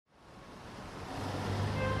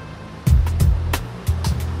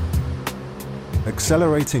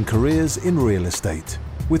Accelerating Careers in Real Estate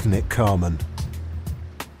with Nick Carman.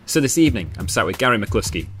 So this evening, I'm sat with Gary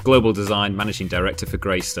McCluskey, Global Design Managing Director for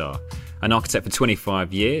Greystar. An architect for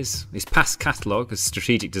 25 years, his past catalogue as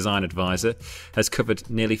Strategic Design Advisor has covered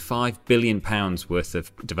nearly £5 billion worth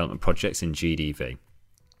of development projects in GDV.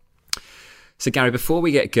 So Gary, before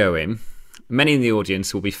we get going, many in the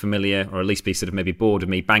audience will be familiar, or at least be sort of maybe bored of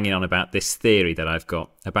me banging on about this theory that I've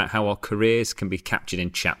got about how our careers can be captured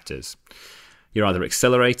in chapters. You're either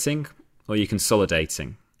accelerating or you're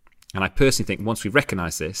consolidating. And I personally think once we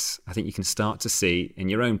recognise this, I think you can start to see in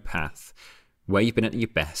your own path where you've been at your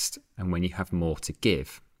best and when you have more to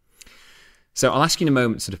give. So I'll ask you in a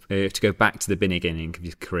moment to go back to the beginning of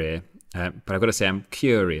your career, but I've got to say I'm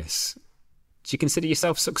curious. Do you consider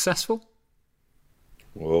yourself successful?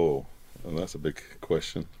 Whoa, and that's a big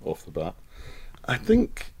question off the bat. I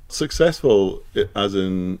think successful as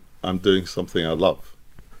in I'm doing something I love,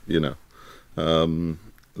 you know.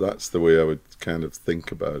 That's the way I would kind of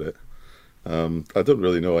think about it. I don't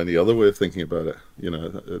really know any other way of thinking about it, you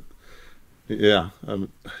know.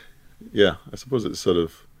 I suppose it's sort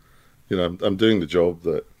of, you know, I'm doing the job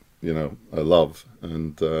that, you know, I love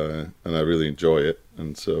and I really enjoy it,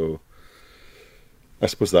 and so I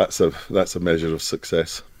suppose that's a measure of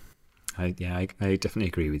success. I definitely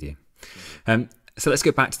agree with you. So let's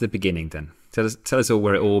go back to the beginning then. Tell us all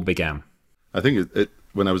where it all began. I think it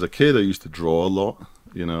when I was a kid, I used to draw a lot.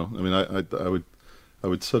 You know, I mean, I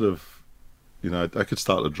would sort of, you know, I could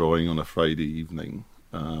start a drawing on a Friday evening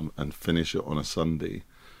and finish it on a Sunday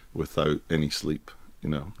without any sleep. You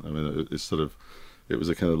know, I mean, it was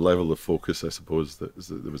a kind of level of focus, I suppose, that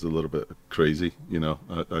was a little bit crazy. You know,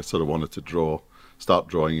 I sort of wanted to start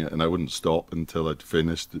drawing it, and I wouldn't stop until I'd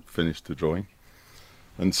finished the drawing.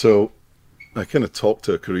 And so I kind of talked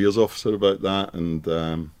to a careers officer about that,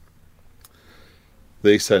 and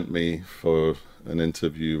they sent me for an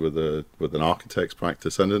interview with an architect's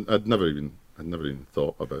practice, and I'd never even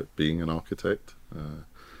thought about being an architect,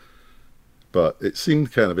 but it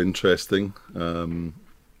seemed kind of interesting, and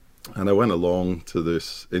I went along to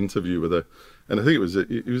this interview with and I think he was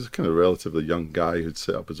a kind of relatively young guy who'd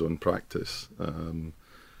set up his own practice,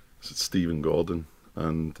 Stephen Gordon,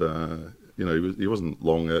 and you know, he wasn't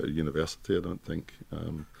long out of university, I don't think,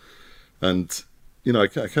 and you know, I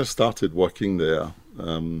kind of started working there,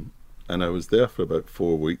 and I was there for about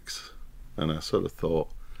 4 weeks, and I sort of thought,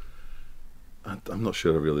 I'm not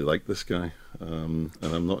sure I really like this guy, and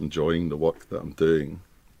I'm not enjoying the work that I'm doing.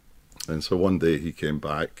 And so one day he came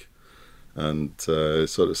back and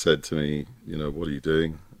sort of said to me, you know, what are you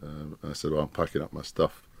doing? And I said, well, I'm packing up my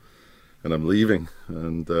stuff and I'm leaving.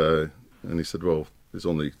 And he said, well, it's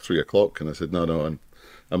only 3 o'clock. And I said, no,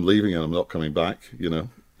 I'm leaving and I'm not coming back, you know.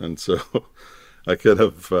 And so I could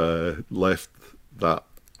have left that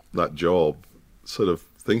job sort of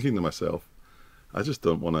thinking to myself, I just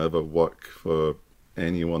don't want to ever work for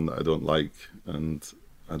anyone that I don't like, and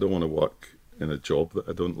I don't want to work in a job that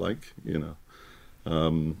I don't like, you know.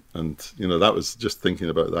 And, you know, that was just thinking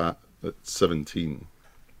about that at 17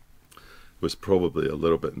 was probably a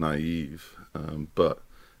little bit naive, but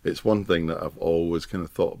it's one thing that I've always kind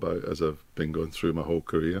of thought about as I've been going through my whole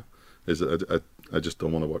career, is that I just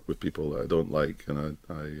don't want to work with people that I don't like, and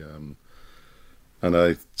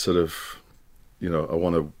I sort of, you know, I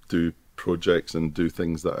want to do projects and do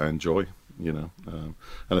things that I enjoy, you know. And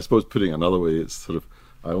I suppose putting it another way, it's sort of,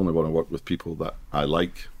 I only want to work with people that I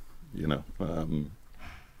like, you know,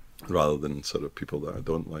 rather than sort of people that I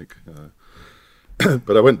don't like.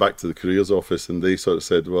 But I went back to the careers office and they sort of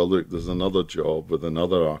said, well, look, there's another job with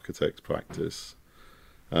another architect's practice.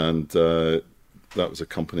 And that was a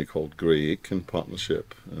company called Gray Aitken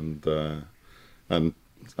Partnership. And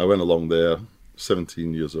I went along there,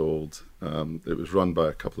 17 years old. It was run by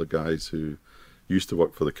a couple of guys who used to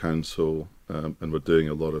work for the council and were doing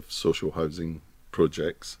a lot of social housing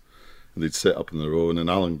projects. And they'd set up on their own. And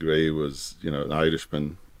Alan Gray was, you know, an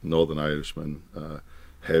Irishman, Northern Irishman,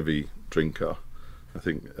 heavy drinker. I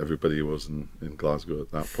think everybody was in Glasgow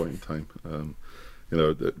at that point in time. You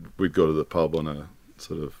know, we'd go to the pub on a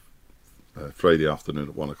sort of Friday afternoon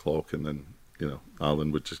at 1 o'clock, and then, you know,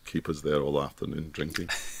 Alan would just keep us there all afternoon drinking.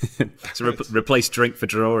 So replace drink for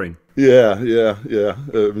drawing. Yeah. I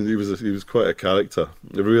mean, he was quite a character,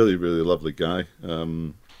 a really, really lovely guy.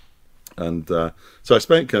 So I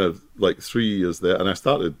spent kind of like 3 years there, and I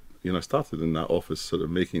started in that office, sort of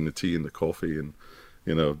making the tea and the coffee, and,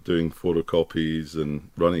 you know, doing photocopies and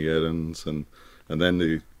running errands, and then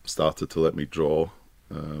they started to let me draw,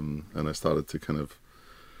 and I started to kind of,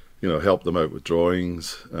 you know, help them out with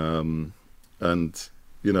drawings, and,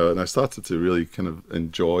 you know, and I started to really kind of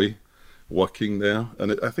enjoy working there,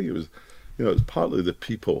 and I think it was, you know, it's partly the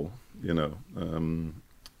people. You know,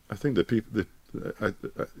 I think the people.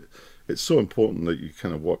 It's so important that you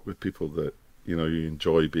kind of work with people that you know you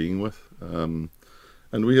enjoy being with.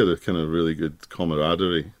 And we had a kind of really good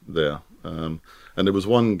camaraderie there. And there was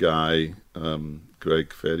one guy,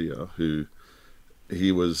 Greg Ferrier, who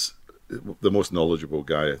he was the most knowledgeable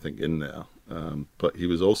guy I think in there. But he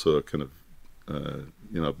was also a kind of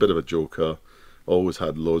you know, a bit of a joker. Always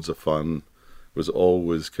had loads of fun. Was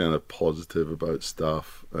always kind of positive about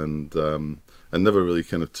stuff, and never really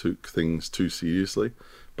kind of took things too seriously.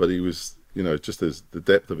 But he was, you know, just the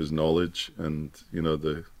depth of his knowledge and you know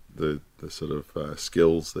the sort of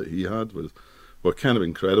skills that he had were kind of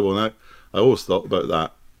incredible. And I always thought about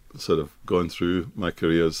that sort of going through my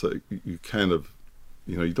career, is that you kind of,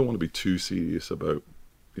 you know, you don't want to be too serious about,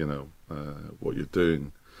 you know, what you're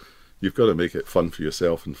doing. You've got to make it fun for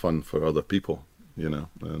yourself and fun for other people, you know.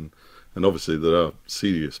 And obviously there are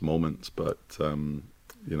serious moments, but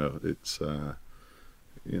you know, it's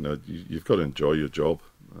you know, you've got to enjoy your job.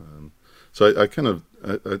 So I kind of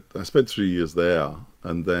I spent 3 years there,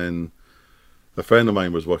 and then a friend of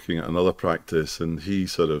mine was working at another practice, and he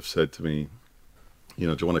sort of said to me, you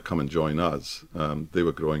know, do you want to come and join us? They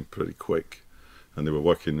were growing pretty quick, and they were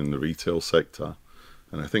working in the retail sector,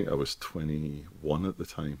 and I think I was 21 at the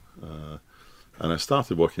time, and I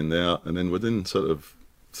started working there, and then within sort of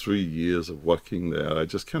 3 years of working there, I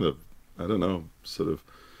just kind of, I don't know, sort of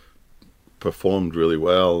performed really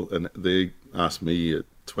well, and they asked me at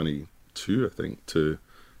 22, I think, to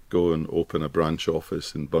go and open a branch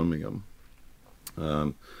office in Birmingham.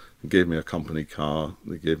 They gave me a company car,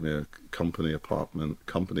 they gave me a company apartment,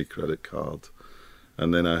 company credit card,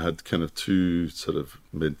 and then I had kind of two sort of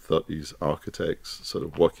mid-30s architects sort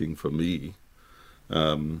of working for me,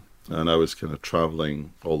 and I was kind of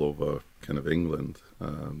traveling all over kind of England,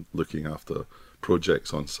 looking after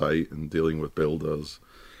projects on site and dealing with builders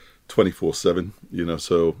 24/7, you know.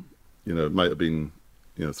 So, you know, it might have been,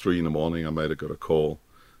 you know, 3 a.m, I might have got a call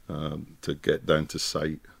to get down to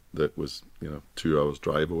site that was, you know, 2 hours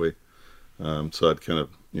drive away. So I'd kind of,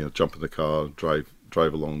 you know, jump in the car, drive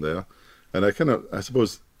along there. And I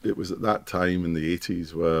suppose it was at that time in the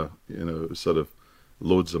 80s where, you know, it was sort of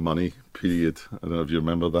loads of money period. I don't know if you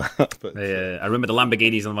remember that. But I remember the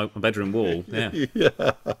Lamborghinis on my bedroom wall. Yeah.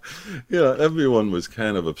 Yeah, everyone was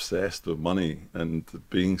kind of obsessed with money and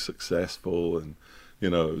being successful, and, you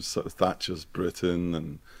know, it was sort of Thatcher's Britain,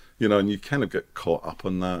 and, you know, and you kind of get caught up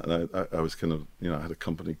on that. And I was kind of, you know, I had a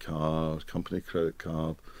company car, company credit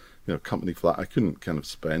card, you know, company flat. I couldn't kind of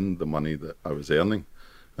spend the money that I was earning.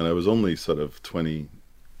 And I was only sort of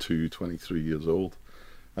 22, 23 years old.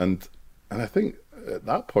 And I think at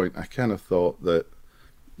that point, I kind of thought that,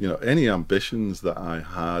 you know, any ambitions that I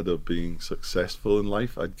had of being successful in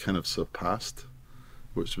life, I'd kind of surpassed,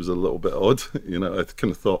 which was a little bit odd. You know, I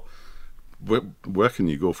kind of thought, where can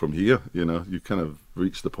you go from here? You know, you kind of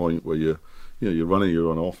reach the point where you're running your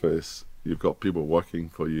own office, you've got people working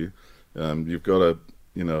for you, you've got a,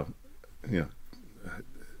 you know,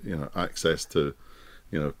 access to,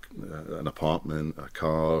 you know, an apartment, a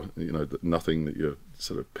car, you know, nothing that you're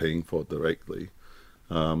sort of paying for directly.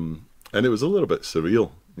 And it was a little bit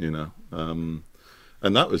surreal, you know.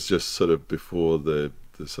 And that was just sort of before the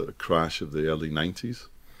sort of crash of the early 90s.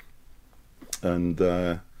 And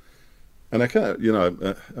I kind of, you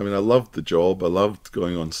know, I mean, I loved the job. I loved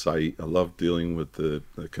going on site. I loved dealing with the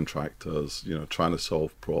contractors, you know, trying to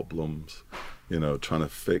solve problems, you know, trying to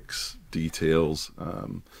fix details,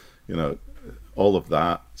 you know, all of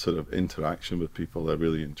that sort of interaction with people I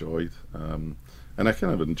really enjoyed. And I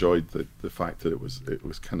kind of enjoyed the fact that it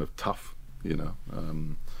was kind of tough, you know,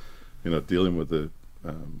 dealing with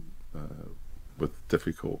with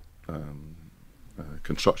difficult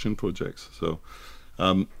construction projects. So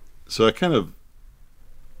I kind of,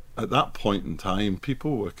 at that point in time,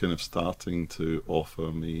 people were kind of starting to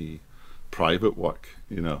offer me private work,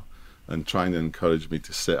 you know, and trying to encourage me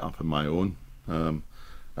to set up on my own. And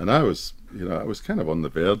I was kind of on the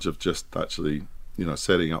verge of just actually, you know,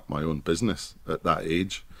 setting up my own business at that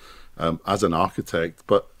age, as an architect,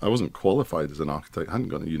 but I wasn't qualified as an architect. I hadn't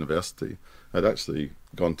gone to university. I'd actually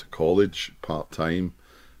gone to college part-time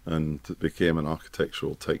and became an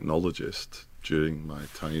architectural technologist during my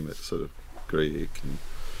time at sort of Grey Oak,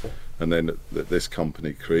 and then at this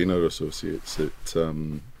company, Craner Associates, it sort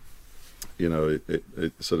of, you know,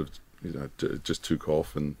 it just took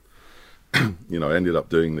off, and you know, I ended up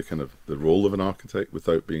doing the role of an architect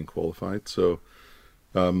without being qualified. So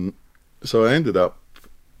I ended up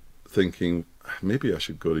thinking maybe I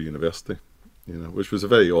should go to university, you know, which was a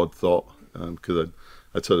very odd thought, because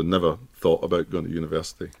I'd sort of never thought about going to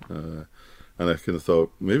university. And I kind of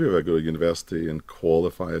thought, maybe if I go to university and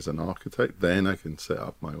qualify as an architect, then I can set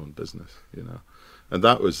up my own business, you know. And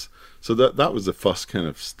that was, so that was the first kind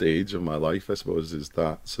of stage of my life, I suppose, is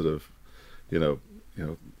that sort of, you know,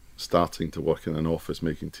 starting to work in an office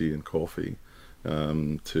making tea and coffee,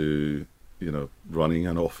 to, you know, running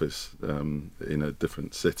an office in a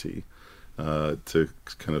different city, to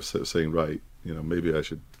kind of sort of saying, right, you know, maybe I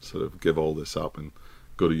should sort of give all this up and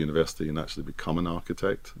go to university and actually become an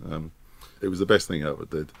architect. It was the best thing I ever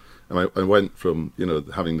did. And I went from, you know,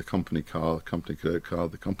 having the company car, company credit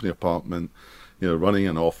card, the company apartment, you know, running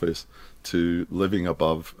an office, to living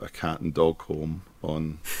above a cat and dog home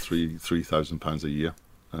on £3,000 a year.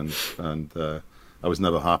 And I was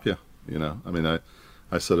never happier, you know. I mean, I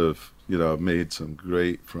sort of, you know, made some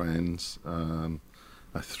great friends. I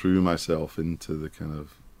threw myself into the kind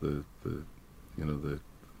of the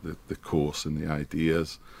course and the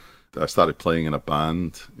ideas. I started playing in a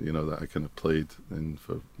band, you know, that I kind of played in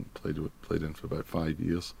for about 5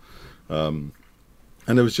 years, and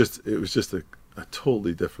it was just a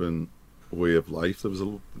totally different way of life. There was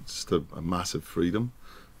just a massive freedom,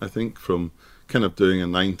 I think, from kind of doing a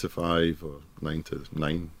 9 to 5 or 9 to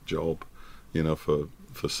 9 job, you know, for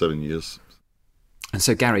 7 years. And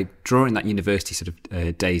so, Gary, drawing that university sort of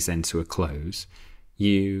days then to a close,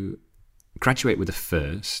 you graduate with a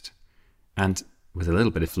first, and with a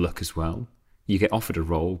little bit of luck as well, you get offered a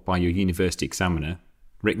role by your university examiner,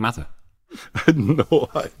 Rick Mather. I had no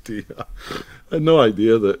idea. I had no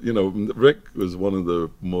idea that, you know, Rick was one of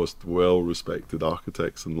the most well-respected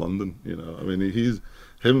architects in London. You know, I mean, he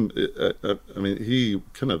kind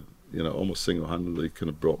of, you know, almost single-handedly kind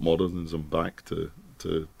of brought modernism back to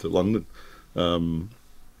London,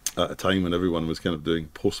 at a time when everyone was kind of doing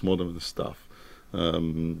postmodern stuff.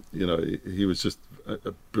 You know, he was just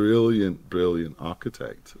a brilliant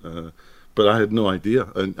architect. But I had no idea.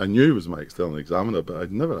 I knew he was my external examiner, but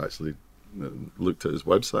I'd never actually looked at his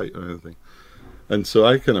website or anything. And so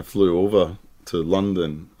I kind of flew over to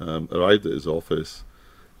London, arrived at his office,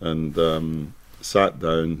 and sat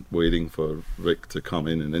down waiting for Rick to come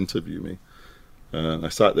in and interview me. And I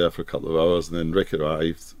sat there for a couple of hours, and then Rick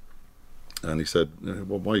arrived, and he said,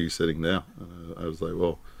 "Well, why are you sitting there?" And I was like,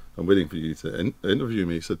 "Well, I'm waiting for you to interview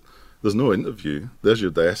me." He said, "There's no interview. There's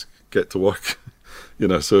your desk. Get to work." You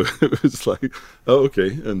know, so it was like, oh,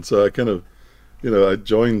 okay. And so I kind of, you know, I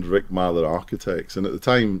joined Rick Mather Architects. And at the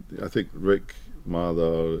time, I think Rick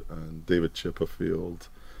Mather and David Chipperfield,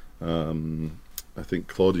 I think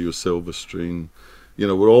Claudio Silverstream, you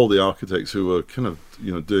know, were all the architects who were kind of,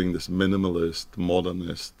 you know, doing this minimalist,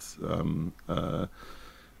 modernist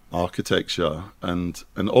architecture, and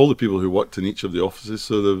all the people who worked in each of the offices.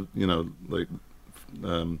 So the, you know, like,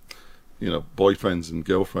 you know, boyfriends and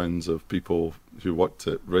girlfriends of people who worked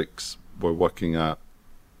at Rick's were working at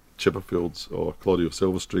Chipperfield's or Claudio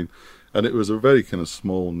Silverstream, and it was a very kind of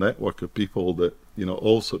small network of people that, you know,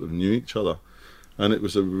 all sort of knew each other, and it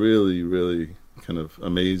was a really kind of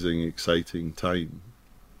amazing, exciting time,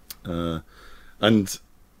 and,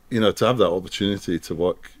 you know, to have that opportunity to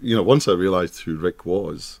work, you know, once I realised who Rick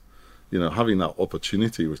was, you know, having that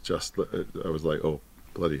opportunity was just, I was like, oh,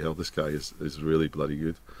 bloody hell, this guy is really bloody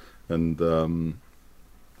good. And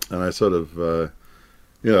I sort of,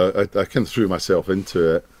 you know, I kind of threw myself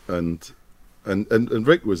into it, and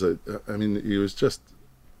Rick was I mean, he was just,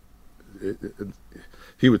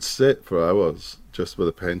 he would sit for hours just with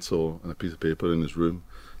a pencil and a piece of paper in his room,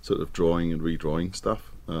 sort of drawing and redrawing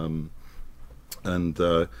stuff. And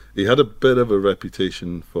he had a bit of a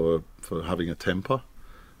reputation for having a temper.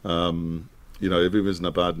 You know, if he was in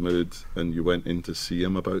a bad mood and you went in to see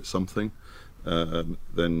him about something,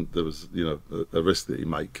 then there was, you know, a risk that he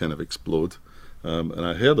might kind of explode. And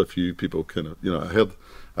I heard a few people kind of, you know,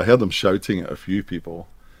 I heard them shouting at a few people,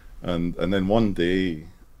 and then one day,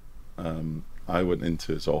 I went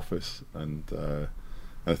into his office, and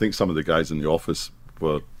I think some of the guys in the office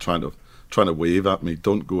were trying to wave at me,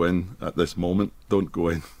 "Don't go in at this moment, don't go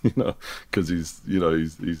in," you know, because he's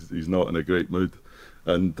not in a great mood,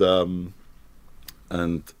 and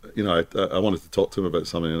you know, I wanted to talk to him about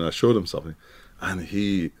something, and I showed him something, and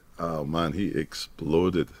he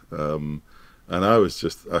exploded, and I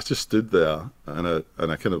just stood there, and I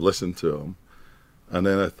kind of listened to him, and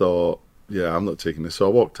then I thought, yeah, I'm not taking this. So I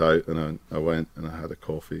walked out, and I went and I had a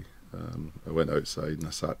coffee. I went outside and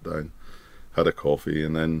I sat down, had a coffee,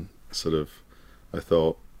 and then sort of I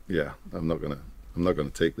thought, yeah, I'm not gonna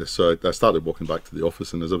take this. So I started walking back to the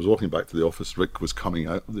office, and as I was walking back to the office, Rick was coming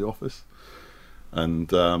out of the office. And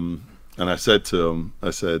I said to him,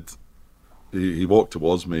 he walked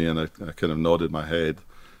towards me, and I kind of nodded my head,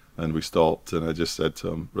 and we stopped, and I just said to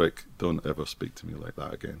him, "Rick, don't ever speak to me like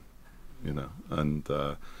that again." you know.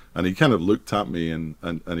 And he kind of looked at me, and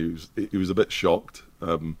he was a bit shocked.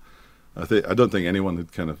 I don't think anyone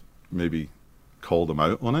had kind of maybe called him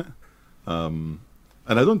out on it. And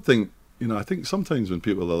I don't think, you know, I think sometimes when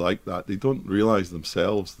people are like that, they don't realize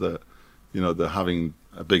themselves that, you know, they're having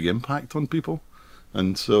a big impact on people.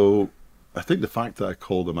 And so I think the fact that I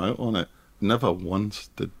called him out on it, never once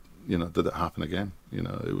did it happen again. You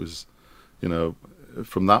know, it was, you know,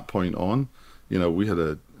 from that point on, you know, we had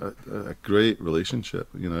a great relationship.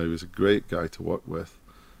 You know, he was a great guy to work with.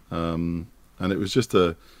 And it was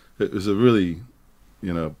a really,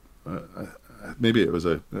 you know, maybe it was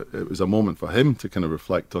a moment for him to kind of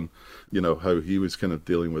reflect on, you know, how he was kind of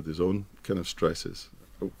dealing with his own kind of stresses.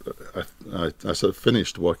 I sort of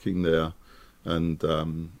finished working there, and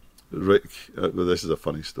Rick, this is a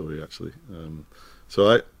funny story actually.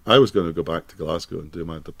 So I was going to go back to Glasgow and do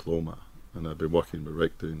my diploma, and I'd been working with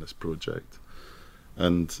Rick doing this project.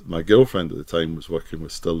 And my girlfriend at the time was working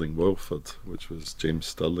with Stirling Wilford, which was James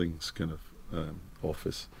Stirling's kind of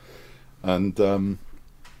office. And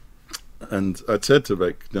I'd said to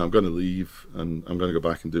Rick, "No, I'm going to leave, and I'm going to go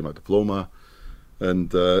back and do my diploma."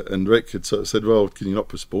 And Rick had sort of said, "Well, can you not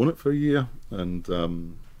postpone it for a year?" And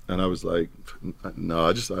I was like, "No,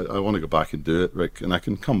 I want to go back and do it, Rick, and I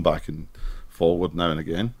can come back and forward now and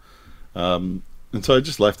again." And so I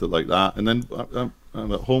just left it like that. And then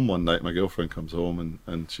I'm at home one night. My girlfriend comes home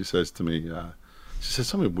and she says to me, she said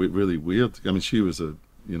something really weird. I mean, she was a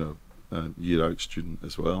year out student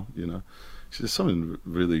as well, you know. She said something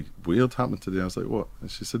really weird happened today. I was like, "What?"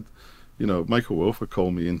 And she said, "You know, Michael Wilford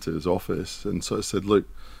called me into his office and sort of said, look,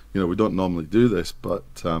 you know, we don't normally do this, but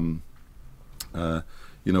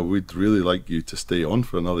you know, we'd really like you to stay on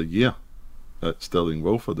for another year at Stirling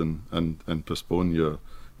Wilford and postpone your,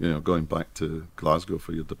 you know, going back to Glasgow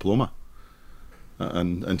for your diploma."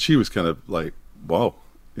 And she was kind of like, "Wow,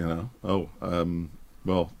 you know,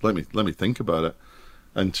 well, let me think about it."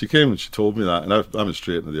 And she came and she told me that, and I went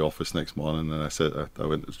straight into the office next morning, and I said, I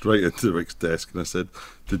went right into Rick's desk, and I said,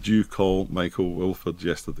 "Did you call Michael Wilford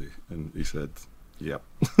yesterday?" And he said, "Yep."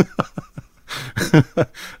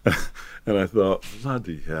 And I thought,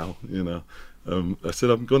 bloody hell, you know. I said,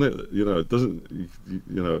 "I'm gonna, you know, it doesn't,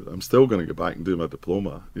 you know, I'm still going to go back and do my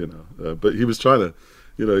diploma, you know." But he was trying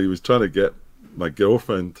to get my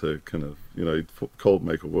girlfriend to kind of, you know, he'd called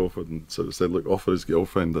Michael Wilford and sort of said, "Look, offer his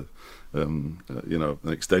girlfriend you know,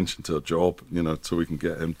 an extension to a job, you know, so we can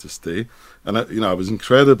get him to stay." And I was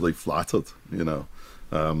incredibly flattered, you know,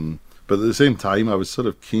 but at the same time I was sort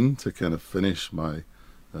of keen to kind of finish my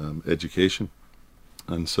education.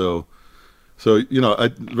 And so you know,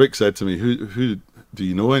 Rick said to me, who do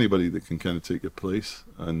you know anybody that can kind of take your place?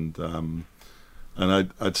 And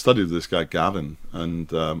I'd studied with this guy Gavin,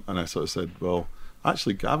 and I sort of said, "Well,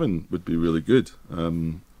 actually Gavin would be really good."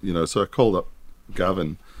 You know, so I called up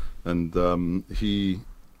Gavin, and he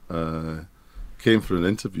came for an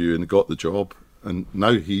interview and got the job, and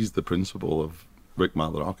now he's the principal of Rick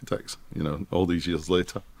Mather Architects. You know, all these years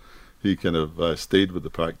later, he kind of stayed with the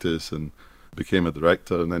practice and became a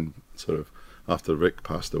director, and then sort of after Rick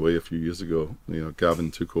passed away a few years ago, you know,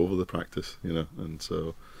 Gavin took over the practice. You know, and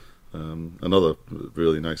so another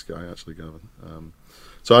really nice guy actually, Gavin.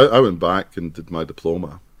 So I went back and did my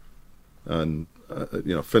diploma, and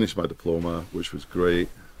you know, finished my diploma, which was great.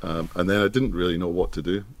 And then I didn't really know what to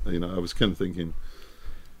do. You know, I was kind of thinking,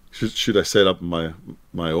 should I set up my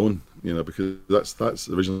own? You know, because that's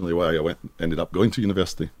originally why I ended up going to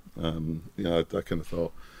university. You know, I kind of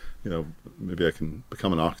thought, you know, maybe I can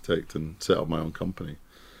become an architect and set up my own company.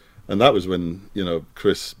 And that was when, you know,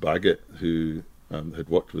 Chris Baggett, who had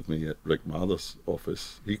worked with me at Rick Mather's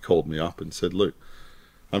office, he called me up and said, "Look,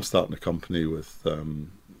 I'm starting a company with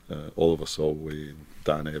Oliver Solway and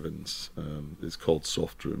Dan Evans. It's called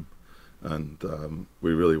Soft Room, and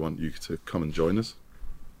we really want you to come and join us."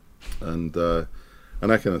 And I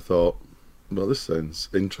kind of thought, well, this sounds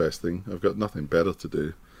interesting. I've got nothing better to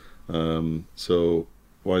do, so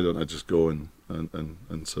why don't I just go and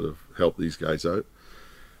sort of help these guys out?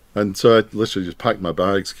 And so I literally just packed my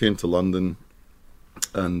bags, came to London,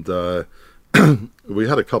 and we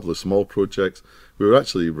had a couple of small projects. We were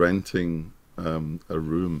actually renting a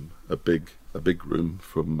room, a big room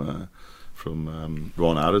from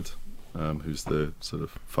Ron Arad, who's the sort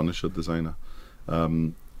of furniture designer.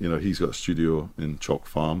 You know, he's got a studio in Chalk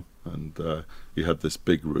Farm, and he had this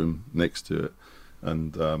big room next to it,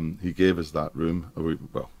 and he gave us that room.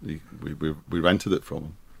 We rented it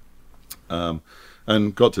from him,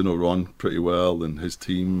 and got to know Ron pretty well and his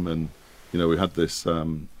team. And you know, we had this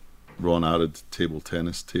Ron Arad table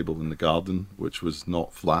tennis table in the garden, which was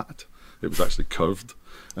not flat; it was actually curved.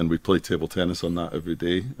 and we played table tennis on that every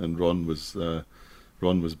day. And Ron was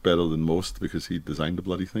better than most because he designed the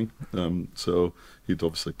bloody thing. So he'd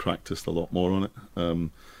obviously practiced a lot more on it.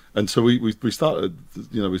 And so we started,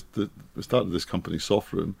 we started this company,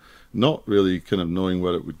 Softroom, not really kind of knowing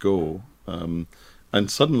where it would go. And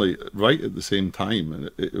suddenly, right at the same time, and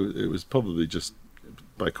it was probably just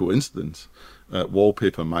by coincidence,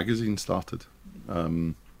 Wallpaper magazine started.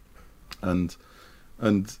 And it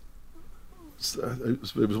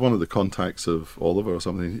was one of the contacts of Oliver or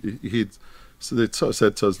something. So they sort of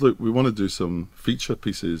said to us, look, we want to do some feature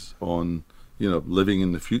pieces on, living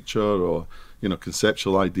in the future, or,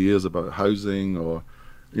 conceptual ideas about housing, or,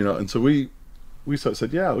 and so we sort of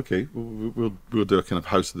said, yeah, okay, we'll do a kind of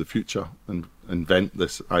house of the future and invent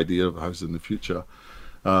this idea of a house in the future.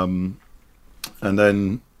 And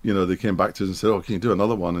then, they came back to us and said, oh, can you do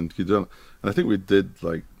another one? And can you do it? And I think we did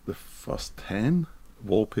like the first 10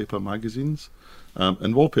 Wallpaper magazines.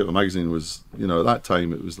 And Wallpaper magazine was, at that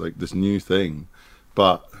time it was like this new thing,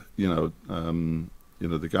 but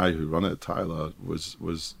the guy who ran it, Tyler, was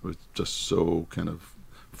just so kind of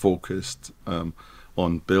focused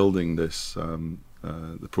on building this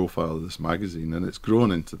the profile of this magazine, and it's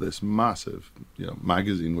grown into this massive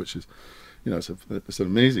magazine, which is it's an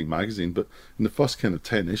amazing magazine. But in the first kind of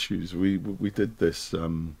 10 issues, we did this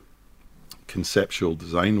conceptual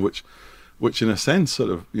design, which in a sense sort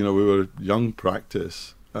of we were a young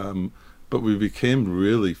practice, but we became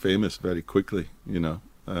really famous very quickly.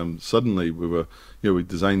 Suddenly we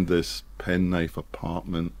designed this penknife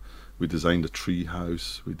apartment, we designed a tree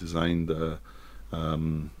house, we designed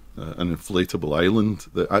an inflatable island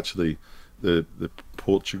that actually the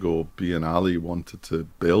Portugal Biennale wanted to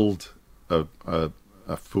build a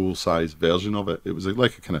full-size version of it. It was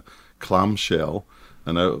like a kind of clamshell,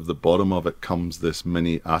 and out of the bottom of it comes this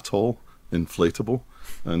mini atoll inflatable.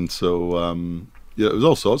 And so it was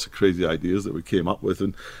all sorts of crazy ideas that we came up with,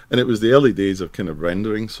 and it was the early days of kind of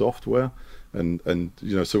rendering software, and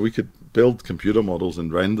so we could build computer models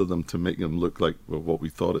and render them to make them look like what we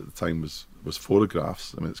thought at the time was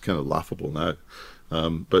photographs. I mean, it's kind of laughable now,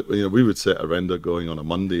 but we would set a render going on a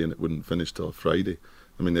Monday and it wouldn't finish till Friday.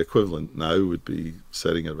 I mean, the equivalent now would be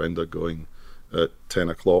setting a render going at 10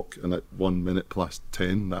 o'clock, and at 1 minute past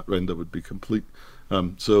 10 that render would be complete.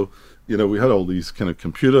 So we had all these kind of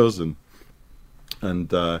computers, and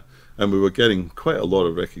we were getting quite a lot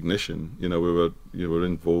of recognition. We were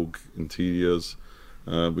in Vogue Interiors.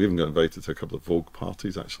 We even got invited to a couple of Vogue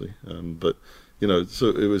parties actually. But so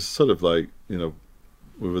it was sort of like we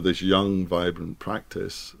were this young, vibrant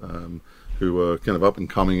practice who were kind of up and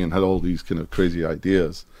coming and had all these kind of crazy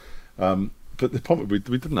ideas. But the problem, we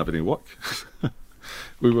didn't have any work. I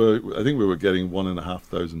think we were getting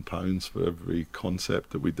 £1,500 for every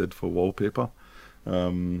concept that we did for Wallpaper.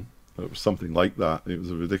 It was something like that. It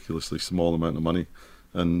was a ridiculously small amount of money,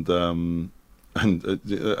 and so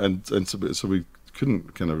we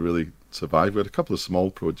couldn't kind of really survive. We had a couple of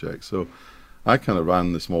small projects, so I kind of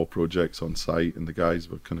ran the small projects on site, and the guys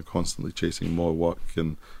were kind of constantly chasing more work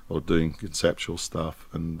or doing conceptual stuff,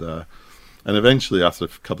 and eventually after a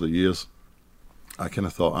couple of years, I kind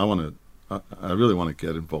of thought I really want to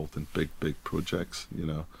get involved in big projects,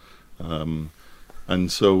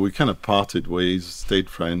 and so we kind of parted ways, stayed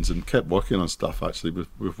friends, and kept working on stuff. Actually,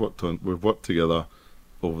 we've worked together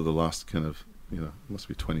over the last kind of must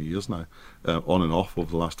be 20 years now, on and off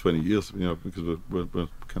over the last 20 years, because we're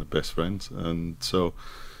kind of best friends. And so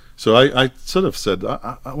I sort of said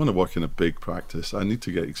I want to work in a big practice. I need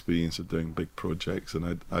to get experience of doing big projects,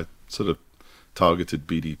 and I sort of targeted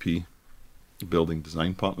BDP, Building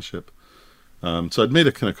Design Partnership. So I'd made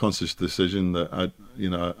a kind of conscious decision that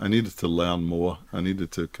I needed to learn more. I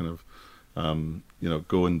needed to kind of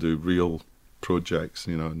go and do real projects,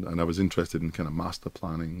 and I was interested in kind of master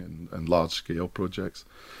planning and large scale projects.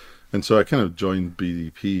 And so I kind of joined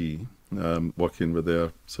BDP, working with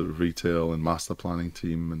their sort of retail and master planning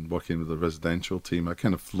team, and working with the residential team. I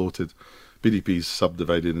kind of floated. BDP's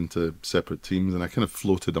subdivided into separate teams, and I kind of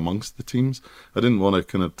floated amongst the teams. I didn't want to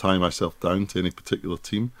kind of tie myself down to any particular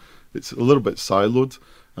team. It's a little bit siloed,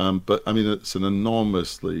 but I mean, it's an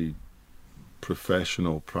enormously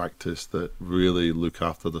professional practice that really look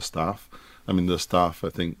after the staff. I mean, the staff, I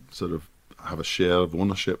think, sort of have a share of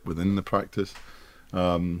ownership within the practice.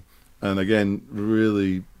 And again,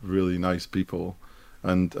 really, really nice people.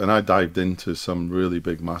 And I dived into some really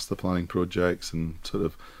big master planning projects and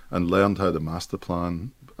learned how to master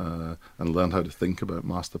plan and learned how to think about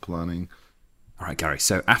master planning. All right, Gary.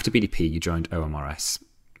 So after BDP, you joined OMRS.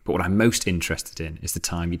 But what I'm most interested in is the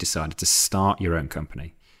time you decided to start your own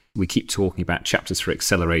company. We keep talking about chapters for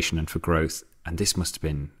acceleration and for growth, and this must have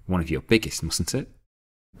been one of your biggest, mustn't it?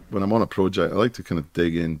 when I'm on a project, I like to kind of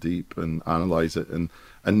dig in deep and analyze it, and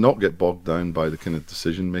not get bogged down by the kind of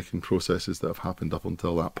decision making processes that have happened up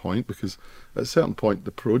until that point, because at a certain point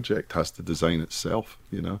the project has to design itself.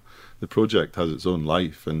 The project has its own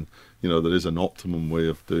life, and there is an optimum way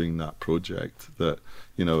of doing that project that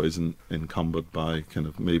isn't encumbered by kind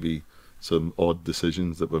of maybe some odd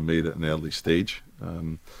decisions that were made at an early stage.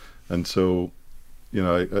 And so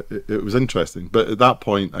it was interesting, but at that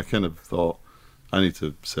point I kind of thought I need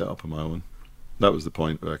to set up on my own. That was the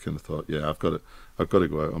point where I kind of thought, yeah, I've got to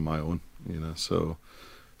go out on my own. So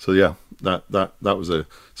yeah, that was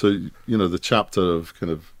the chapter of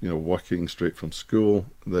kind of working straight from school,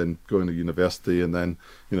 then going to university, and then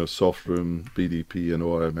Softroom, BDP, and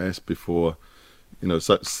ORMS before.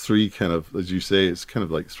 So that's three kind of, as you say, it's kind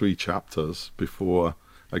of like three chapters before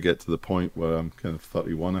I get to the point where I'm kind of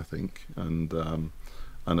 31, I think, and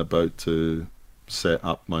about to set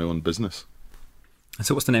up my own business. And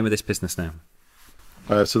so what's the name of this business now?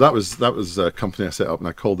 So that was a company I set up, and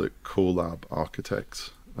I called it CoLab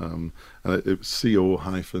Architects. And it was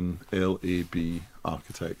CO-LAB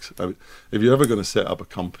Architects. If you're ever going to set up a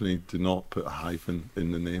company, do not put a hyphen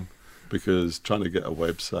in the name, because trying to get a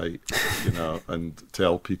website, and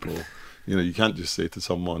tell people, you can't just say to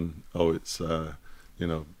someone, oh, it's,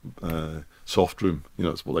 Softroom,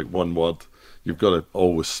 it's like one word. You've got to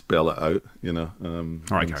always spell it out, All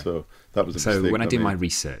right, Gary. So that was a so mistake when I did made. my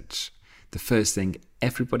research, the first thing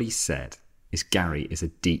everybody said is Gary is a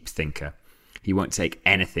deep thinker. He won't take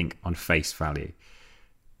anything on face value.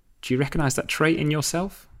 Do you recognise that trait in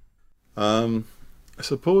yourself? I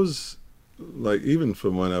suppose, like, even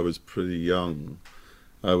from when I was pretty young,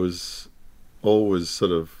 I was always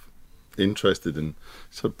sort of interested in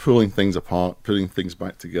sort of pulling things apart, putting things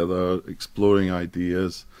back together, exploring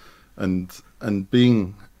ideas, and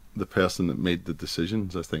being the person that made the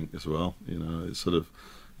decisions, I think, as well. It's sort of,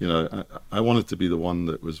 I wanted to be the one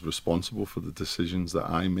that was responsible for the decisions that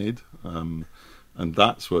I made. And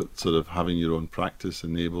that's what sort of having your own practice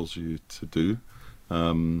enables you to do.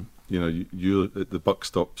 You the buck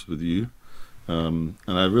stops with you. And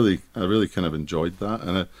I really kind of enjoyed that.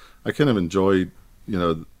 And I kind of enjoyed,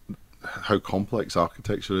 how complex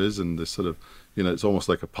architecture is, and this sort of, it's almost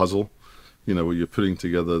like a puzzle, where you're putting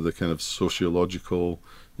together the kind of sociological,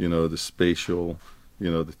 the spatial,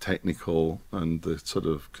 the technical, and the sort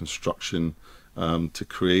of construction, to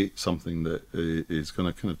create something that is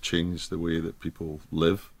going to kind of change the way that people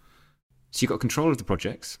live. So you've got control of the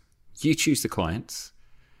projects, you choose the clients,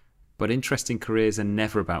 but interesting careers are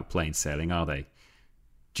never about plain sailing, are they?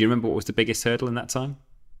 Do you remember what was the biggest hurdle in that time?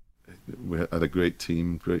 We had a great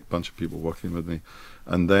team, great bunch of people working with me.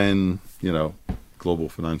 And then, global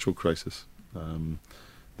financial crisis.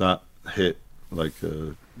 That hit like,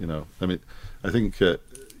 I think,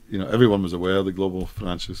 everyone was aware the global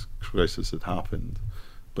financial crisis had happened,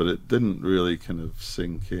 but it didn't really kind of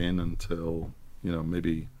sink in until,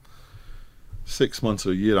 maybe 6 months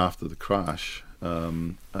or a year after the crash.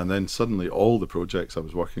 And then suddenly all the projects I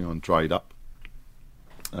was working on dried up.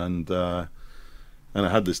 And I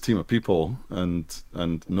had this team of people and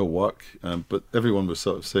no work, but everyone was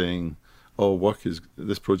sort of saying, oh,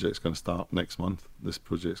 this project's going to start next month, this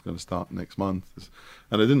project's going to start next month.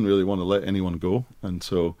 And I didn't really want to let anyone go, and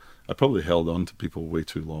so I probably held on to people way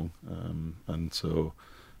too long. And so,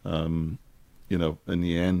 in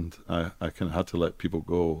the end, I kind of had to let people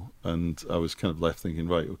go, and I was kind of left thinking,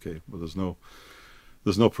 right, okay, well, there's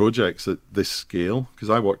no projects at this scale, because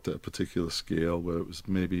I worked at a particular scale where it was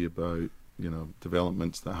maybe about,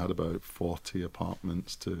 developments that had about 40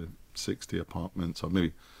 apartments to 60 apartments, or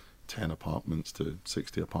maybe 10 apartments to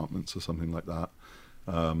 60 apartments, or something like that.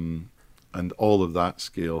 And all of that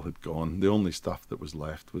scale had gone. The only stuff that was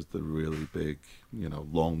left was the really big,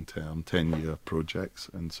 long-term, 10-year projects.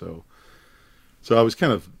 And so I was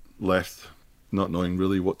kind of left not knowing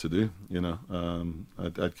really what to do.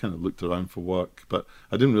 I'd kind of looked around for work, but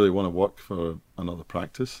I didn't really want to work for another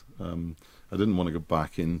practice. I didn't want to go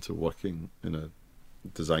back into working in a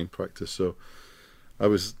design practice. So I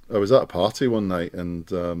was at a party one night,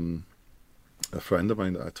 and a friend of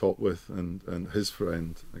mine that I talked with, and his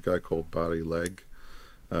friend, a guy called Barry Legg,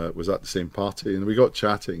 was at the same party, and we got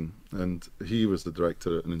chatting, and he was the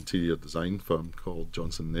director at an interior design firm called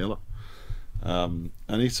Johnson Naylor. And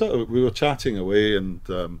we were chatting away, and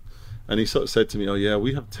he sort of said to me, oh yeah,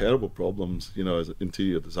 we have terrible problems, as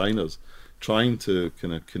interior designers, trying to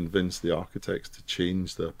kind of convince the architects to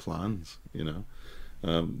change their plans.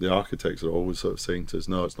 The architects are always sort of saying to us,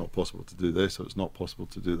 no, it's not possible to do this, or it's not possible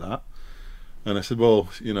to do that. And I said, well,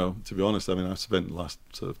 to be honest, I've spent the last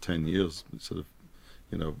sort of 10 years sort of,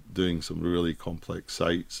 you know, doing some really complex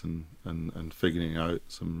sites and figuring out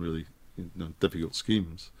some really, you know, difficult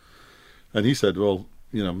schemes. And he said, well,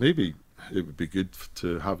 you know, maybe it would be good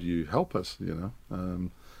to have you help us, you know.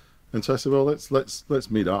 And so I said, well,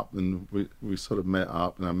 let's meet up, and we sort of met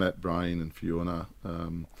up, and I met Brian and Fiona,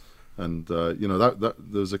 and you know, that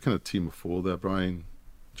there was a kind of team of 4 there: Brian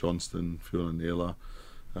Johnston, Fiona Naylor,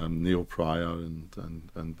 Neil Pryor,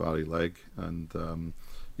 and Barry Legg, and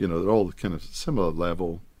you know, they're all kind of similar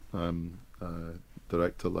level,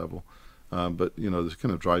 director level, but you know, the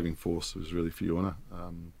kind of driving force was really Fiona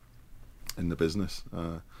in the business,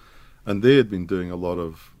 and they had been doing a lot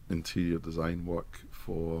of interior design work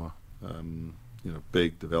for you know,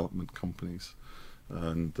 big development companies,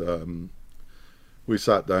 and we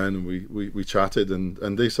sat down and we chatted,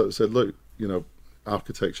 and they sort of said, look, you know,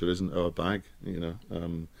 architecture isn't our bag, you know.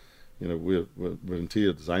 You know, we're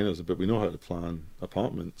interior designers, but we know how to plan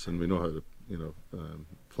apartments, and we know how to, you know,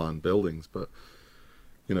 plan buildings. But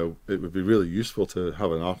you know, it would be really useful to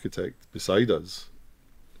have an architect beside us,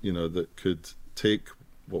 you know, that could take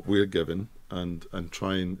what we're given and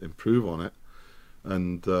try and improve on it,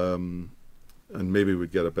 and maybe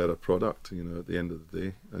we'd get a better product, you know, at the end of the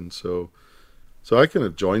day. And so I kind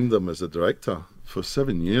of joined them as a director. For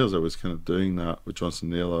 7 years I was kind of doing that with Johnson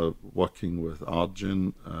Naylor, working with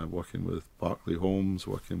Argent, working with Berkeley Homes,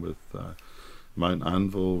 working with Mount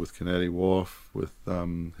Anvil, with Canary Wharf, with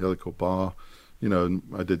Helico Bar. You know, and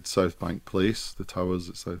I did South Bank Place, the towers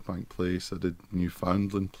at South Bank Place. I did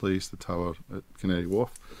Newfoundland Place, the tower at Canary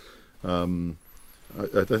Wharf.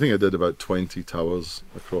 I think I did about 20 towers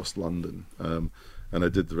across London, and I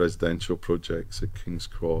did the residential projects at King's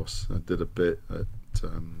Cross. I did a bit at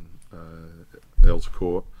Earls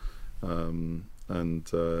Court, and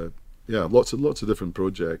yeah, lots of different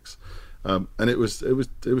projects, and it was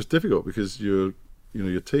difficult because you're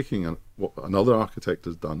taking what another architect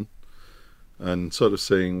has done, and sort of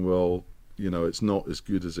saying, well, you know, it's not as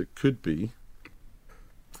good as it could be.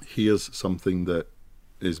 Here's something that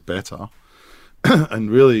is better. And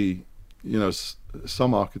really, you know,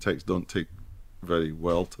 some architects don't take very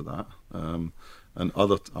well to that, and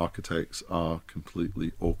other architects are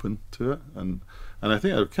completely open to it. And I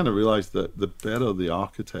think I kind of realized that the better the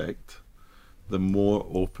architect, the more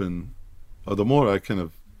open, or the more I kind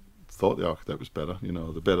of thought the architect was better, you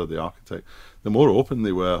know, the better the architect, the more open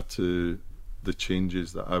they were to the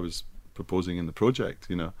changes that I was proposing in the project,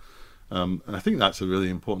 you know. And I think that's a really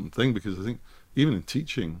important thing, because I think even in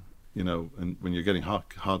teaching, you know, and when you're getting hard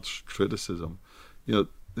criticism, you know,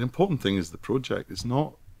 the important thing is the project. It's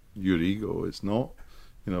not your ego. It's not,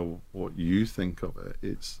 you know, what you think of it.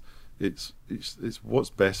 It's what's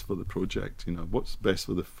best for the project. You know, what's best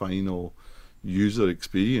for the final user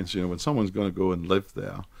experience. You know, when someone's going to go and live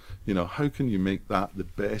there, you know, how can you make that the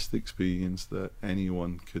best experience that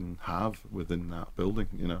anyone can have within that building?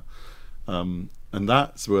 You know, and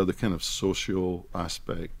that's where the kind of social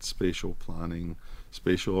aspect, spatial planning,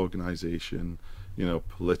 spatial organization, you know,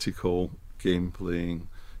 political game playing,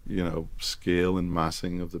 you know, scale and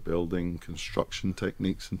massing of the building, construction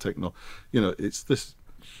techniques and techno, you know, it's this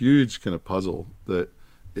huge kind of puzzle that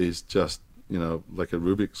is just, you know, like a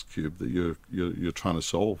Rubik's cube that you're trying to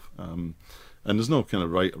solve. And there's no kind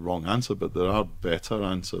of right or wrong answer, but there are better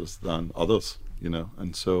answers than others, you know.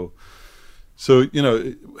 And so you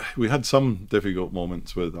know, we had some difficult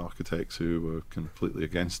moments with architects who were completely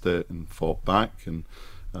against it and fought back, and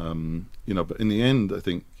you know, but in the end, I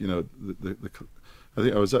think, you know, I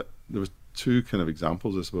think there was 2 kind of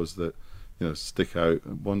examples, I suppose, that, you know, stick out.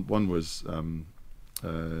 One was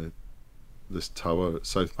this tower at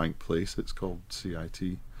South Bank Place. It's called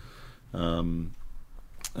CIT, and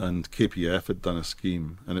KPF had done a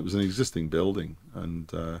scheme, and it was an existing building,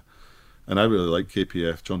 and I really like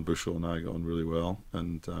KPF. John Bushell and I got on really well,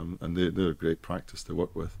 and they're a great practice to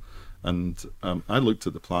work with. And I looked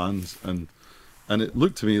at the plans, and it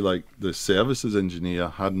looked to me like the services engineer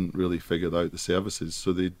hadn't really figured out the services,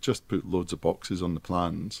 so they just put loads of boxes on the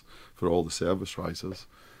plans for all the service risers.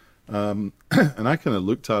 And I kind of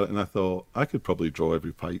looked at it and I thought, I could probably draw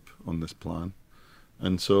every pipe on this plan.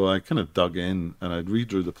 And so I kind of dug in and I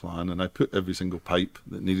redrew the plan, and I put every single pipe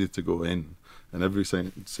that needed to go in and every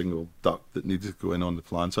single duct that needed to go in on the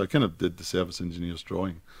plan. So I kind of did the service engineer's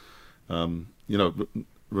drawing. You know,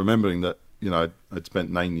 remembering that, you know, I'd spent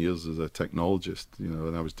 9 years as a technologist, you know,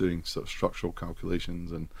 and I was doing sort of structural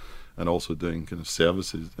calculations and also doing kind of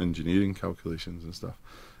services engineering calculations and stuff.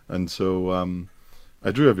 And so I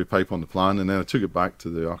drew every pipe on the plan, and then I took it back to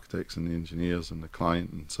the architects and the engineers and the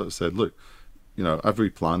client and sort of said, look, you know, I've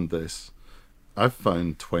replanned this. I've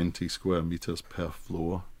found 20 square meters per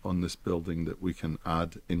floor on this building that we can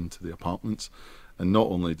add into the apartments. And not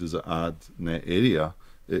only does it add net area,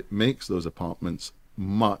 it makes those apartments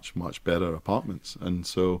much, much better apartments. And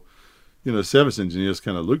so, service engineers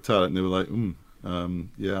kind of looked at it and they were like,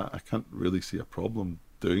 yeah, I can't really see a problem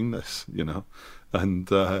doing this, And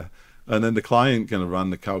then the client kind of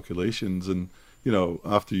ran the calculations, and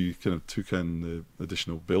after you kind of took in the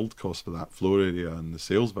additional build cost for that floor area and the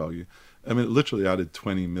sales value, I mean, it literally added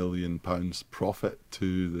 £20 million profit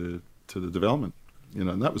to the development,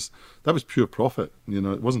 and that was pure profit.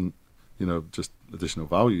 It wasn't, just additional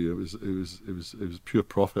value. It was pure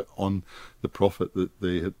profit on the profit that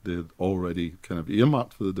they had already kind of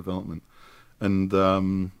earmarked for the development, and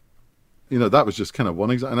that was just kind of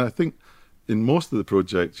one example. And I think in most of the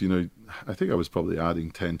projects, I think I was probably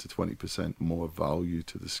adding 10 to 20% more value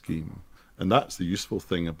to the scheme, and that's the useful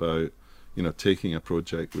thing about taking a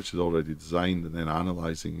project which is already designed and then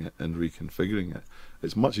analysing it and reconfiguring it.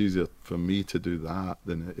 It's much easier for me to do that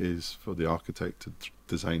than it is for the architect to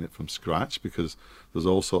design it from scratch, because there's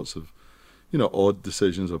all sorts of odd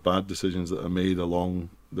decisions or bad decisions that are made along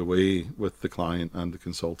the way with the client and the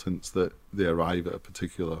consultants that they arrive at a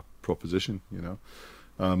particular proposition.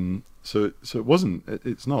 So it wasn't.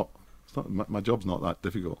 It's not. My job's not that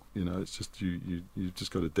difficult. It's just you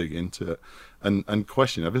just got to dig into it and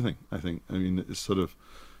question everything. I think. I mean, it's sort of,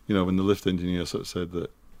 when the lift engineer sort of said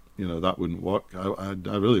that, that wouldn't work. I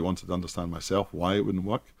really wanted to understand myself why it wouldn't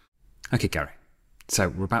work. Okay, Gary. So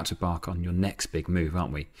we're about to embark on your next big move,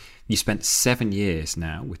 aren't we? You spent 7 years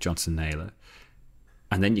now with Johnson Naylor,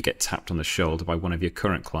 and then you get tapped on the shoulder by one of your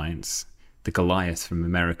current clients, the Goliath from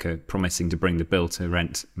America, promising to bring the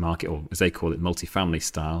build-to-rent market, or as they call it, multifamily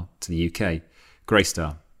style, to the UK,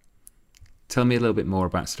 Greystar. Tell me a little bit more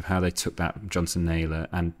about sort of how they took that Johnson Naylor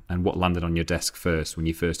and what landed on your desk first when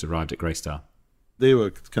you first arrived at Greystar. They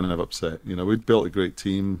were kind of upset. We'd built a great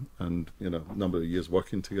team and, a number of years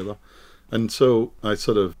working together. And so I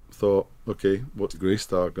sort of thought, okay, what's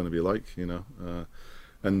Greystar going to be like,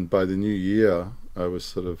 and by the new year, I was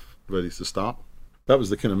sort of ready to start. That was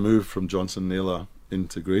the kind of move from Johnson Naylor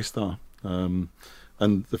into Greystar. And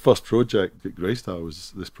the first project at Greystar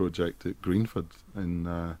was this project at Greenford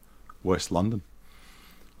in West London,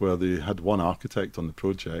 where they had one architect on the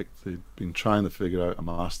project. They'd been trying to figure out a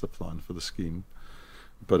master plan for the scheme,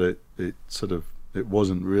 but it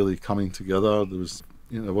wasn't really coming together.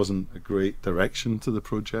 There wasn't a great direction to the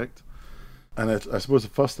project. And I suppose the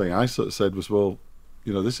first thing I sort of said was, well,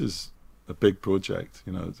 this is a big project.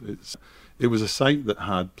 It was a site that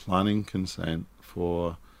had planning consent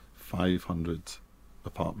for 500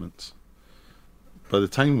 apartments. By the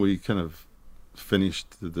time we kind of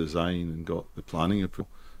finished the design and got the planning approval,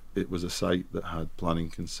 it was a site that had planning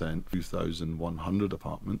consent for 2,100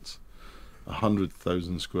 apartments,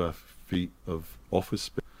 100,000 square feet of office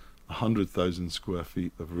space, 100,000 square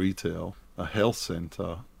feet of retail, a health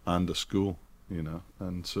centre and a school,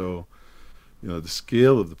 and so, the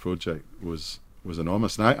scale of the project was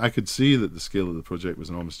enormous. And I could see that the scale of the project was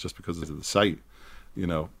enormous just because of the site,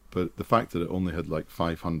 but the fact that it only had like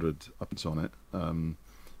 500 apartments on it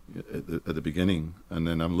at the beginning, and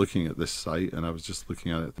then I'm looking at this site and I was just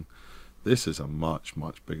looking at it, and this is a much,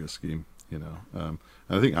 much bigger scheme, and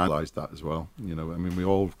I think I realised that as well. I mean, we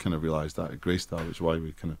all kind of realised that at Greystar, which is why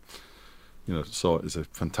we kind of, saw it as a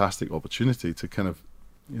fantastic opportunity to kind of,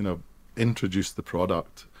 introduce the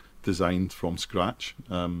product designed from scratch,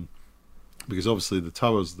 because obviously the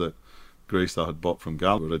towers that Greystar had bought from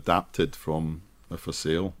Gallagher were adapted from a for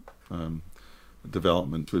sale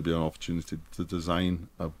development. Would be an opportunity to design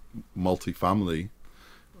a multi-family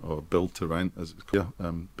or build to rent, as it's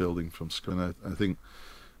called, building from scratch. And I think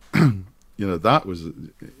that was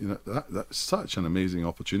that's such an amazing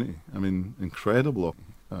opportunity. I mean, incredible.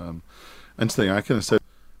 And thing I kind of said,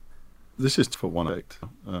 this is for one architect.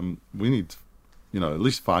 We need at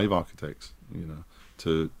least 5 architects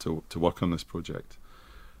to work on this project,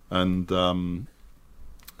 and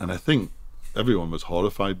I think everyone was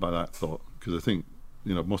horrified by that thought, because I think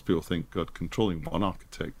most people think, God, controlling one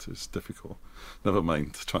architect is difficult, never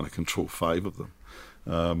mind trying to control 5 of them.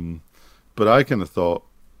 But I kind of thought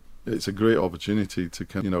it's a great opportunity to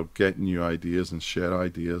kind of get new ideas and share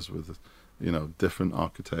ideas with different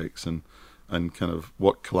architects and kind of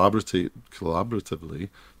work collaboratively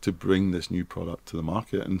to bring this new product to the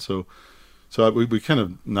market. And so we kind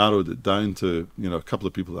of narrowed it down to a couple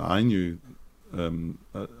of people that I knew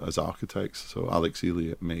as architects. So Alex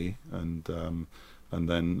Ely at May, and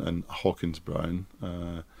Hawkins Brown.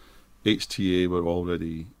 HTA were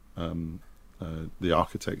already the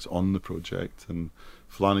architects on the project, and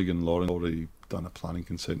Flanagan Lawrence already done a planning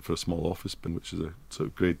consent for a small office building, which is a sort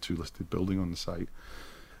of grade 2 listed building on the site.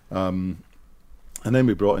 And then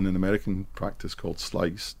we brought in an American practice called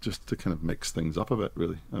Slice, just to kind of mix things up a bit,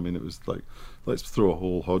 really. I mean, it was like, let's throw a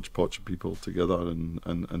whole hodgepodge of people together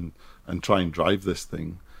and try and drive this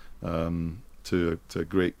thing to a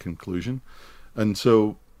great conclusion. And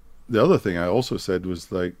so the other thing I also said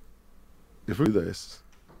was, like, if we do this,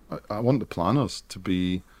 I want the planners to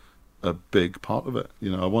be a big part of it.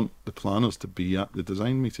 You know, I want the planners to be at the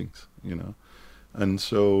design meetings, you know. And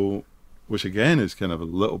so, which again is kind of a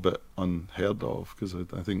little bit unheard of, because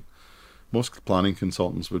I think most planning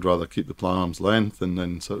consultants would rather keep the plan arm's length and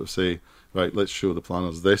then sort of say, right, let's show the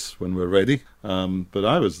planners this when we're ready. But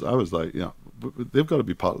I was like, yeah, they've got to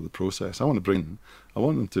be part of the process. I want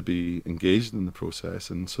them to be engaged in the process.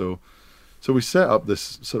 And so we set up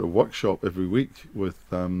this sort of workshop every week with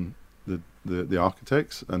the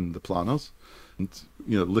architects and the planners. And,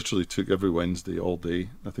 you know, literally took every Wednesday all day.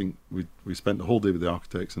 I think we spent the whole day with the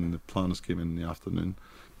architects, and the planners came in the afternoon.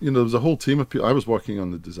 You know, there was a whole team of people. I was working on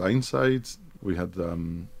the design side. We had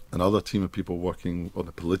another team of people working on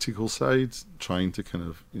the political side, trying to kind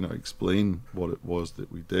of, you know, explain what it was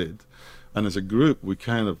that we did. And as a group, we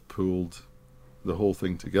kind of pulled the whole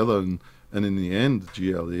thing together. And in the end,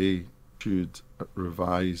 the GLA issued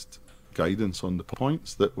revised guidance on the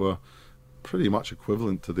points that were pretty much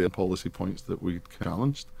equivalent to the policy points that we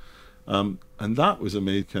challenged, and that was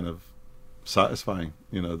kind of satisfying,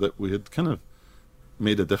 you know, that we had kind of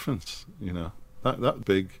made a difference. You know, that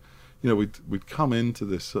big, you know, we'd come into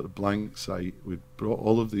this sort of blank site, we'd brought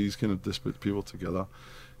all of these kind of disparate people together,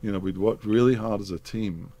 you know, we'd worked really hard as a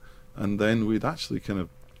team, and then we'd actually kind of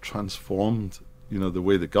transformed, you know, the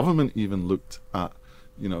way the government even looked at,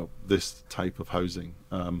 you know, this type of housing,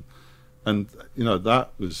 and you know,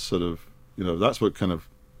 that was sort of, you know, that's what kind of,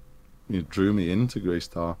 you know, drew me into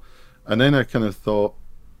Greystar. And then I kind of thought,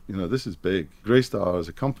 you know, this is big. Greystar as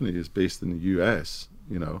a company is based in the US,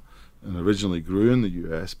 you know, and originally grew in the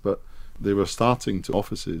US, but they were starting to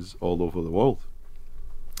offices all over the world.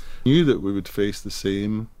 I knew that we would face the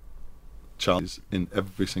same challenges in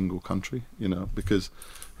every single country, you know, because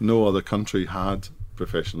no other country had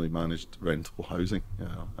professionally managed rental housing, you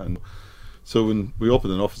know. And so when we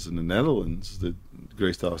opened an office in the Netherlands, the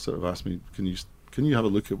Greystar sort of asked me, can you have a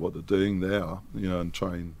look at what they're doing there, you know, and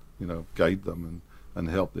try and, you know, guide them and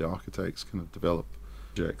help the architects kind of develop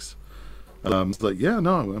projects. It's like, yeah,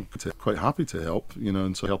 no, I'm quite happy to help, you know,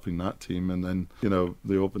 and so helping that team. And then, you know,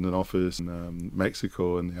 they opened an office in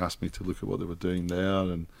Mexico, and they asked me to look at what they were doing there.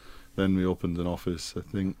 And then we opened an office, I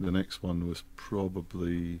think the next one was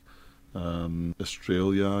probably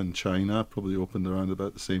Australia and China, probably opened around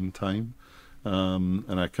about the same time.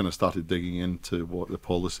 And I kind of started digging into what the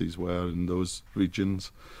policies were in those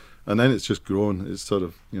regions. And then it's just grown. It's sort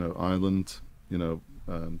of, you know, Ireland, you know,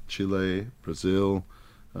 Chile, Brazil,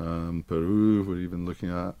 Peru, we're even looking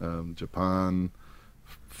at Japan,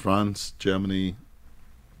 France, Germany,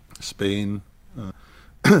 Spain,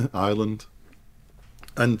 Ireland.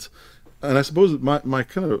 And I suppose my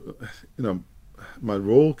kind of, you know, my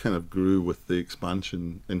role kind of grew with the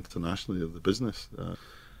expansion internationally of the business.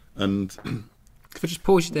 And if I just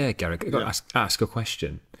pause you there, Gary, I've got to ask a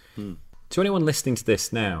question. To anyone listening to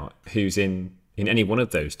this now who's in any one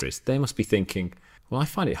of those areas, they must be thinking, well, I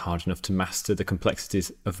find it hard enough to master the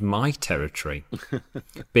complexities of my territory,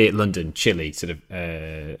 be it London, Chile, sort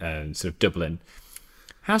of Dublin.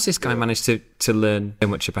 How's this guy managed to learn so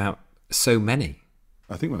much about so many?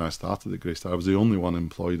 I think when I started at Greystar, I was the only one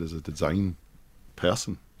employed as a design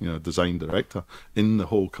person, you know, design director in the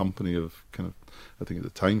whole company of kind of, I think at the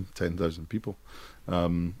time, 10,000 people. There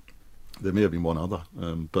may have been one other,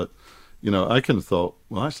 but, you know, I kind of thought,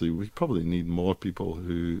 well, actually, we probably need more people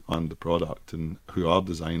who own the product and who are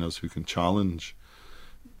designers, who can challenge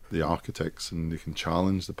the architects and they can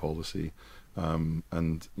challenge the policy,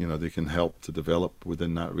 and, you know, they can help to develop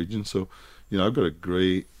within that region. So, you know, I've got a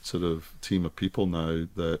great sort of team of people now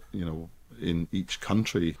that, you know, in each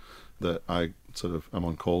country that I sort of am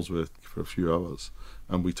on calls with for a few hours,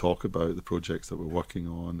 and we talk about the projects that we're working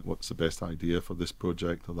on, what's the best idea for this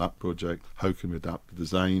project or that project, how can we adapt the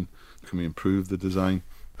design, can we improve the design.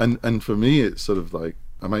 And for me, it's sort of like,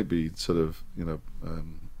 I might be sort of, you know,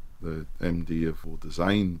 the MD of all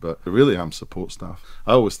design, but I really am support staff.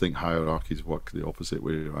 I always think hierarchies work the opposite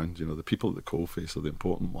way around. You know, the people at the coalface are the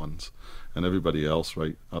important ones, and everybody else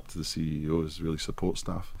right up to the CEO is really support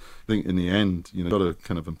staff. I think in the end, you know, you've got to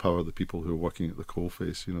kind of empower the people who are working at the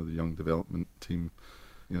coalface, you know, the young development team,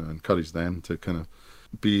 you know, encourage them to kind of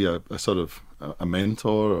be a sort of a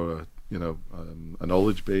mentor or a, you know, a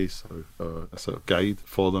knowledge base or a sort of guide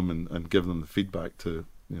for them, and give them the feedback to,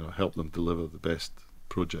 you know, help them deliver the best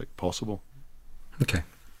project possible. Okay.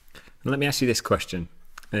 Let me ask you this question.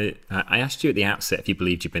 I asked you at the outset if you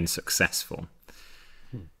believed you've been successful.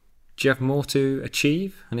 Do you have more to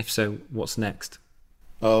achieve? And if so, what's next?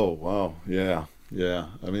 Oh, wow. Yeah.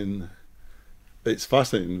 I mean, it's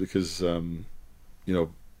fascinating because, I've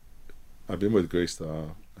been with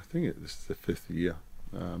Greystar, I think this is the 5th year.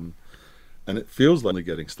 And it feels like we're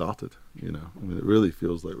getting started, I mean, it really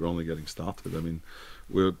feels like we're only getting started. I mean,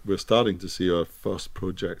 we're starting to see our first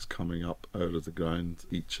projects coming up out of the ground,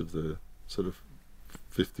 each of the sort of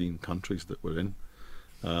 15 countries that we're in.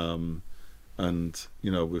 And,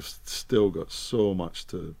 we've still got so much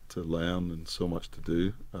to learn and so much to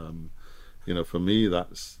do. For me,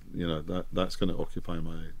 that's going to occupy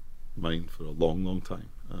my mind for a long, long time.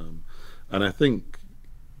 And I think,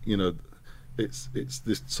 it's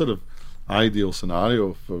this sort of ideal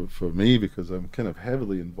scenario for me, because I'm kind of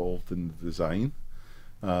heavily involved in the design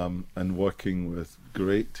and working with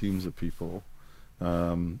great teams of people.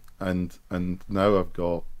 And now I've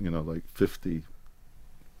got, like 50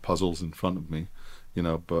 puzzles in front of me,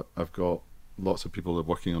 but I've got lots of people that are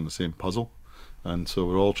working on the same puzzle. And so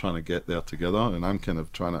we're all trying to get there together, and I'm kind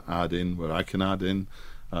of trying to add in where I can add in.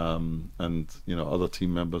 And other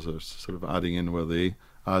team members are sort of adding in where they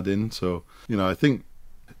add in. So I think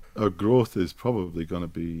our growth is probably going to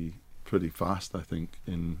be pretty fast, I think,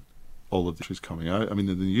 in all of the countries coming out. I mean,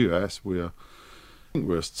 in the US, I think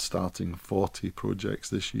we're starting 40 projects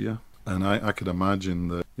this year, and I could imagine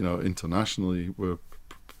that internationally we're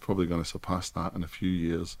probably going to surpass that in a few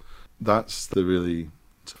years. That's the really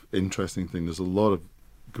interesting thing. There's a lot of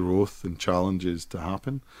growth and challenges to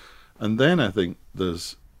happen. And then I think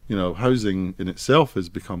there's, housing in itself has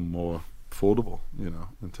become more affordable, in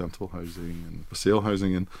rental housing and for sale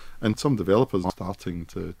housing. And some developers are starting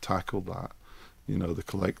to tackle that. The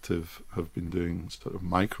Collective have been doing sort of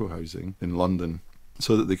micro housing in London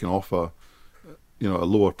so that they can offer, a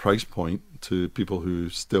lower price point to people who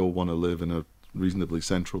still want to live in a reasonably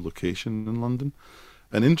central location in London.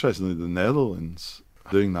 And interestingly, the Netherlands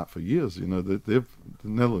are doing that for years. The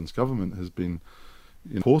Netherlands government has been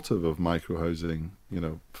supportive of micro housing,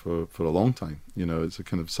 for a long time. It's a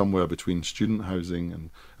kind of somewhere between student housing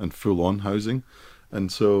and full-on housing.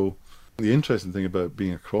 And so the interesting thing about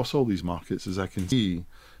being across all these markets is I can see,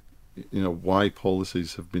 why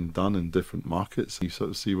policies have been done in different markets. You sort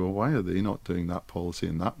of see, well, why are they not doing that policy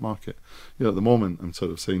in that market? At the moment, I'm sort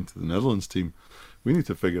of saying to the Netherlands team, we need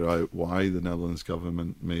to figure out why the Netherlands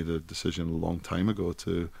government made a decision a long time ago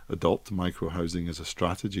to adopt micro-housing as a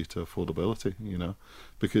strategy to affordability,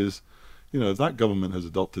 because, if that government has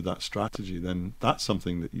adopted that strategy, then that's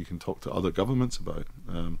something that you can talk to other governments about.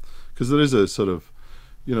 Because there is a sort of,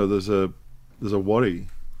 there's a worry,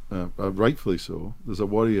 rightfully so, there's a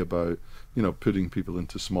worry about, putting people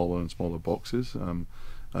into smaller and smaller boxes.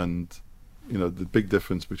 And, the big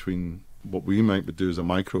difference between what we might do as a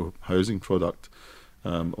micro housing product,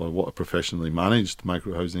 or what a professionally managed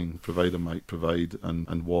micro housing provider might provide,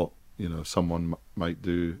 and what someone might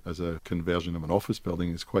do as a conversion of an office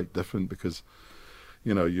building is quite different, because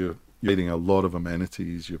you're providing a lot of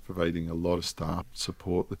amenities, you're providing a lot of staff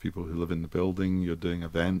support, the people who live in the building, you're doing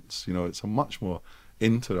events. It's a much more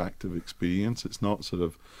interactive experience. It's not sort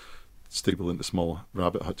of staple into small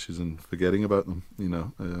rabbit hutches and forgetting about them.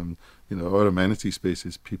 Our amenity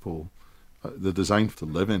spaces, people, they're designed to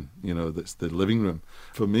live in. That's the living room.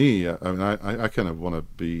 For me, I mean, I kind of want to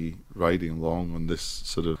be riding along on this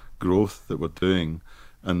sort of growth that we're doing,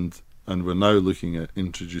 and we're now looking at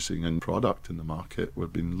introducing a product in the market.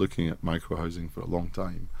 We've been looking at micro housing for a long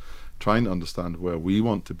time, trying to understand where we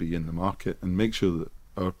want to be in the market and make sure that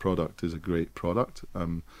our product is a great product.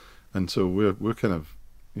 And so we're kind of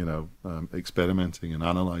experimenting and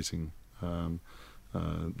analysing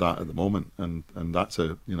that at the moment, and that's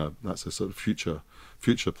a sort of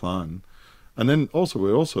future plan. And then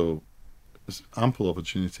also there's ample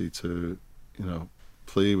opportunity to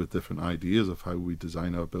play with different ideas of how we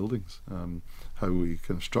design our buildings, how we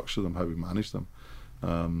kind of structure them, how we manage them,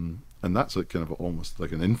 and that's kind of almost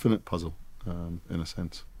like an infinite puzzle in a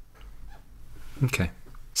sense. Okay,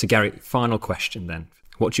 so Gary, final question then: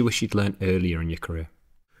 what do you wish you'd learned earlier in your career?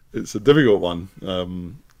 It's a difficult one,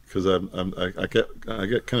 because I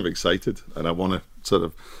get kind of excited and I want to sort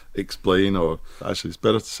of explain, or actually it's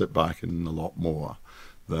better to sit back and a lot more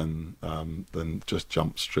than just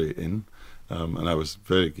jump straight in. And I was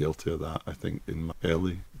very guilty of that, I think, in my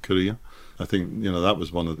early career. I think, that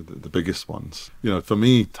was one of the biggest ones. For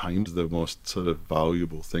me, time's the most sort of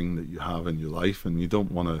valuable thing that you have in your life, and you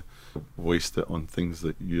don't want to waste it on things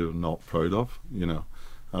that you're not proud of.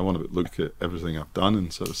 I want to look at everything I've done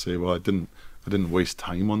and sort of say, well, I didn't waste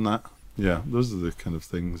time on that. Yeah, those are the kind of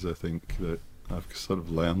things I think that I've sort of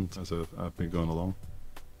learned as I've been going along.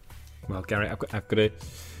 Well, Gary, I've got to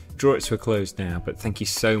draw it to a close now, but thank you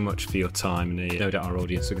so much for your time, and no doubt our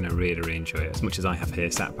audience are going to really enjoy it, as much as I have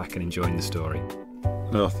here, sat back and enjoying the story.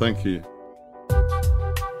 Oh, thank you.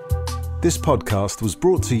 This podcast was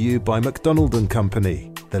brought to you by McDonald &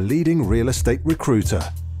 Company, the leading real estate recruiter.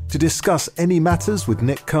 To discuss any matters with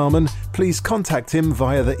Nick Carman, please contact him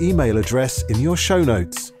via the email address in your show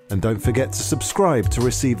notes. And don't forget to subscribe to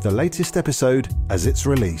receive the latest episode as it's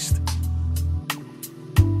released.